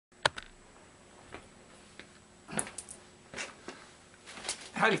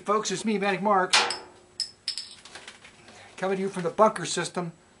Howdy folks, it's me, Manic Mark, coming to you from the bunker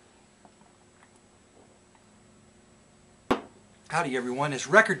system. Howdy everyone, it's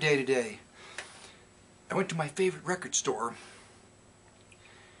record day today. I went to my favorite record store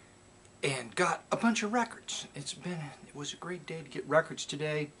and got a bunch of records. It was a great day to get records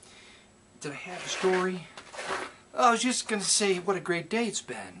today. Did I have a story? Oh, I was just going to say what a great day it's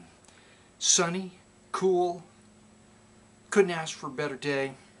been. Sunny, cool, couldn't ask for a better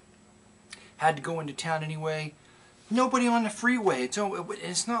day. Had to go into town anyway. Nobody on the freeway.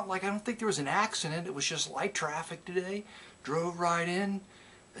 It's not like, I don't think there was an accident. It was just light traffic today. Drove right in.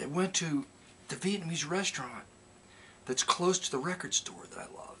 I went to the Vietnamese restaurant that's close to the record store that I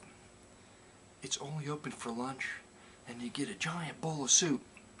love. It's only open for lunch, and you get a giant bowl of soup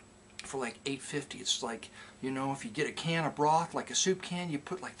for like $8.50. It's like, you know, if you get a can of broth, like a soup can, you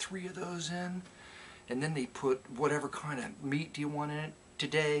put like 3 of those in, and then they put whatever kind of meat do you want in it.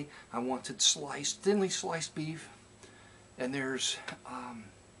 Today I wanted thinly sliced beef, and there's and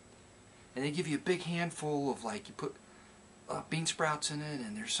they give you a big handful of, like, you put bean sprouts in it,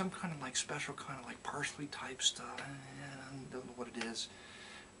 and there's some kind of like special kind of like parsley type stuff. I don't know what it is.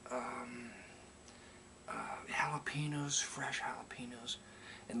 Jalapenos, fresh jalapenos,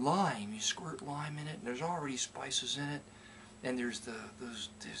 and lime. You squirt lime in it, and there's already spices in it, and there's those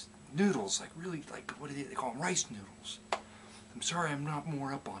noodles, like really, like, what do they call them? Rice noodles. I'm sorry I'm not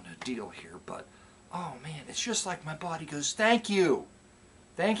more up on the deal here, but oh man, it's just like my body goes, thank you.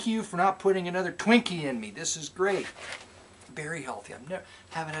 Thank you for not putting another Twinkie in me. This is great. Very healthy.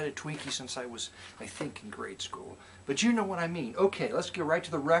 Haven't had a Twinkie since I was, I think, in grade school. But you know what I mean. Okay, let's get right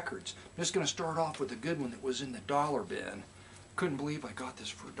to the records. I'm just going to start off with a good one that was in the dollar bin. Couldn't believe I got this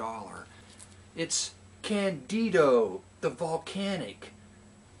for $1. It's Candido, the Volcanic.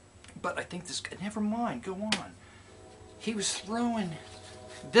 But I think this, never mind, go on. He was throwing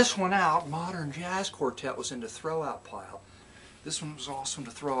this one out. Modern Jazz Quartet was in the throw-out pile. This one was also in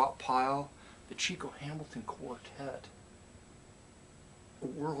the throw-out pile. The Chico Hamilton Quartet,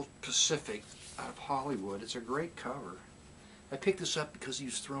 World Pacific, out of Hollywood. It's a great cover. I picked this up because he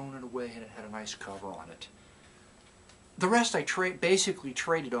was throwing it away and it had a nice cover on it. The rest I basically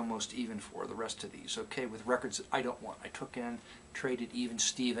traded almost even for, the rest of these, okay, with records that I don't want. I took in, traded even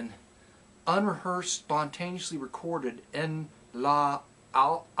Steven. Unrehearsed, spontaneously recorded en la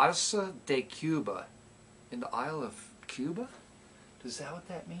Alza de Cuba, in the Isle of Cuba? Is that what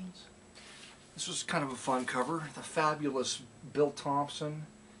that means? This was kind of a fun cover. The fabulous Bill Thompson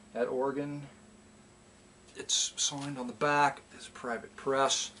at organ. It's signed on the back. It's private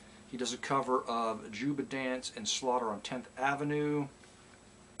press. He does a cover of Juba Dance and Slaughter on 10th Avenue.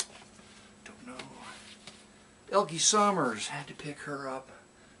 Don't know. Elkie Summers, had to pick her up.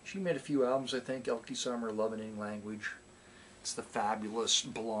 She made a few albums, I think. Elkie Summer, Love in Any Language. It's the fabulous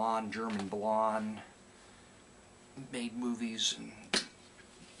blonde, German blonde. Made movies, and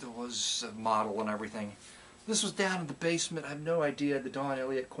there was a model and everything. This was down in the basement. I have no idea. The Don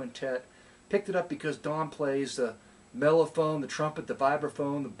Elliott Quintet. Picked it up because Don plays the mellophone, the trumpet, the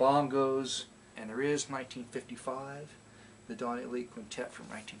vibraphone, the bongos. And there is 1955. The Don Elliott Quintet from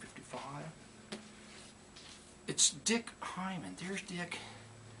 1955. It's Dick Hyman. There's Dick.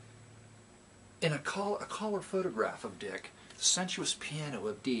 In a color photograph of Dick, the sensuous piano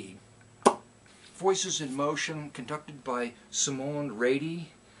of Dee. Voices in Motion, conducted by Simone Rady.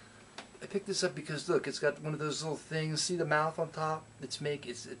 I picked this up because, look, it's got one of those little things. See the mouth on top? It's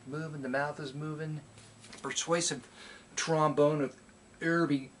moving, the mouth is moving. Persuasive trombone of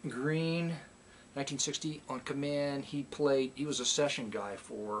Irby Green. 1960, on command, he was a session guy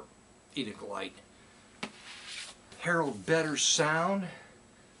for Edict Light. Harold Better's Sound.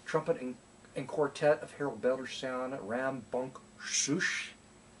 Trumpet and quartet of Harold Better's Sound. Ram Bunk Shush.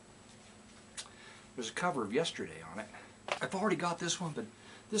 There's a cover of Yesterday on it. I've already got this one, but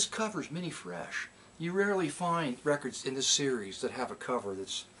this cover's mini fresh. You rarely find records in this series that have a cover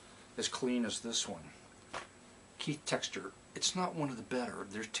that's as clean as this one. Keith Texter. It's not one of the better.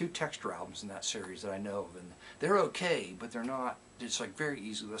 There's 2 Texter albums in that series that I know of, and they're okay, but they're not. It's like very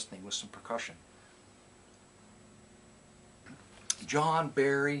easy listening with some percussion. John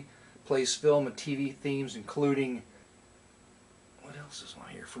Barry plays film and TV themes, including, what else is on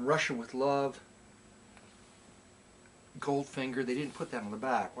here? From Russian with Love. Goldfinger. They didn't put that on the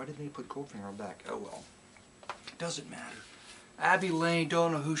back. Why didn't they put Goldfinger on the back? Oh well. Doesn't matter. Abby Lane,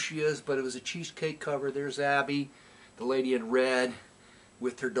 don't know who she is, but it was a cheesecake cover. There's Abby, the lady in red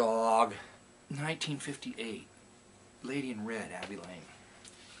with her dog. 1958. Lady in Red, Abby Lane.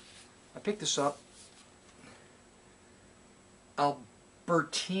 I picked this up.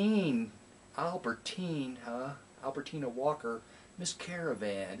 Albertine, huh? Albertina Walker, Miss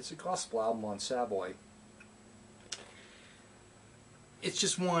Caravan. It's a gospel album on Savoy. It's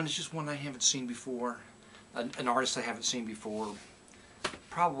just one I haven't seen before. An artist I haven't seen before.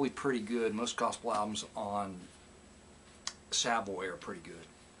 Probably pretty good. Most gospel albums on Savoy are pretty good.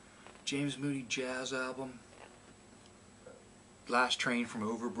 James Moody jazz album. Last Train from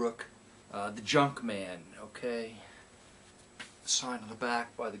Overbrook. The Junk Man, okay. Signed on the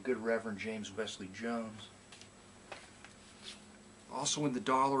back by the good Reverend James Wesley Jones. Also in the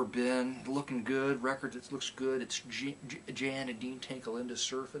dollar bin, looking good, record that looks good. It's Jan and Dean Take a Linda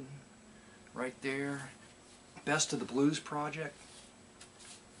Surfing, right there. Best of the Blues Project.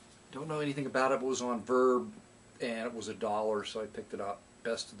 Don't know anything about it, but it was on Verb, and it was $1, so I picked it up.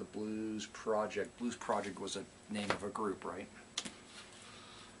 Best of the Blues Project. Blues Project was a name of a group, right?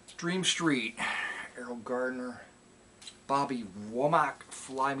 Dream Street, Errol Gardner. Bobby Womack,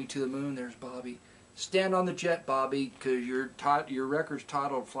 Fly Me to the Moon. There's Bobby. Stand on the jet, Bobby, because your record's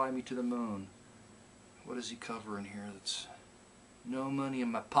titled Fly Me to the Moon. What does he cover in here that's No Money in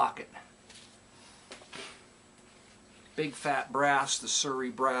My Pocket? Big Fat Brass, the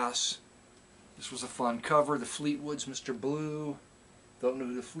Surrey Brass. This was a fun cover. The Fleetwoods, Mr. Blue. Don't know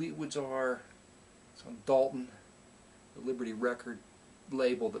who the Fleetwoods are. It's on Dalton, the Liberty record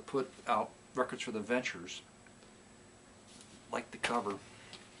label that put out records for the Ventures. Like the cover.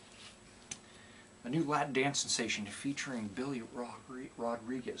 A new Latin dance sensation featuring Billy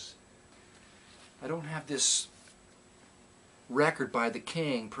Rodriguez. I don't have this record by the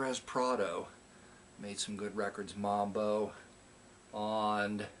King, Perez Prado. Made some good records. Mambo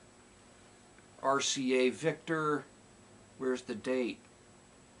on RCA Victor. Where's the date?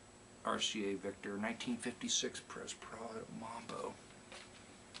 RCA Victor, 1956, Perez Prado, Mambo.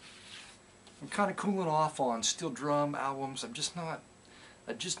 I'm kind of cooling off on steel drum albums. I'm just not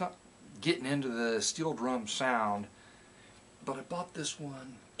getting into the steel drum sound. But I bought this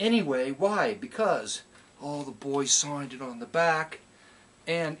one anyway. Why? Because all the boys signed it on the back,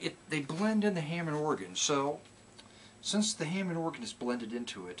 and they blend in the Hammond organ. So since the Hammond organ is blended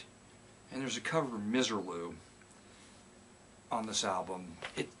into it, and there's a cover of Miserlou on this album,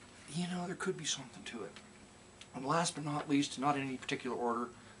 there could be something to it. And last but not least, not in any particular order,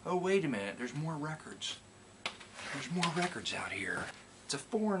 oh wait a minute, there's more records. There's more records out here. It's a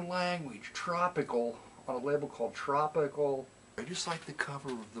foreign language, tropical, on a label called Tropical. I just like the cover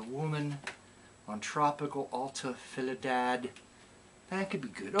of the woman on Tropical Alta Fidelidad. That could be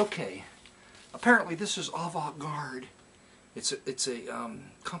good. Okay. Apparently this is avant-garde. It's a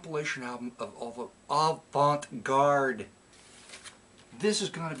compilation album of avant-garde. This is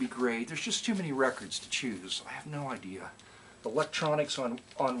going to be great. There's just too many records to choose. I have no idea. Electronics on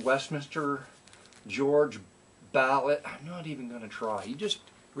Westminster, George Ballot. I'm not even going to try. You just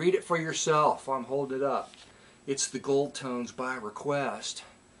read it for yourself. I'm holding it up. It's the Gold Tones by request.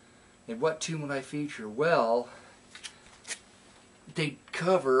 And what tune would I feature? Well, they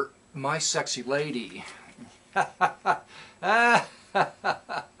cover My Sexy Lady.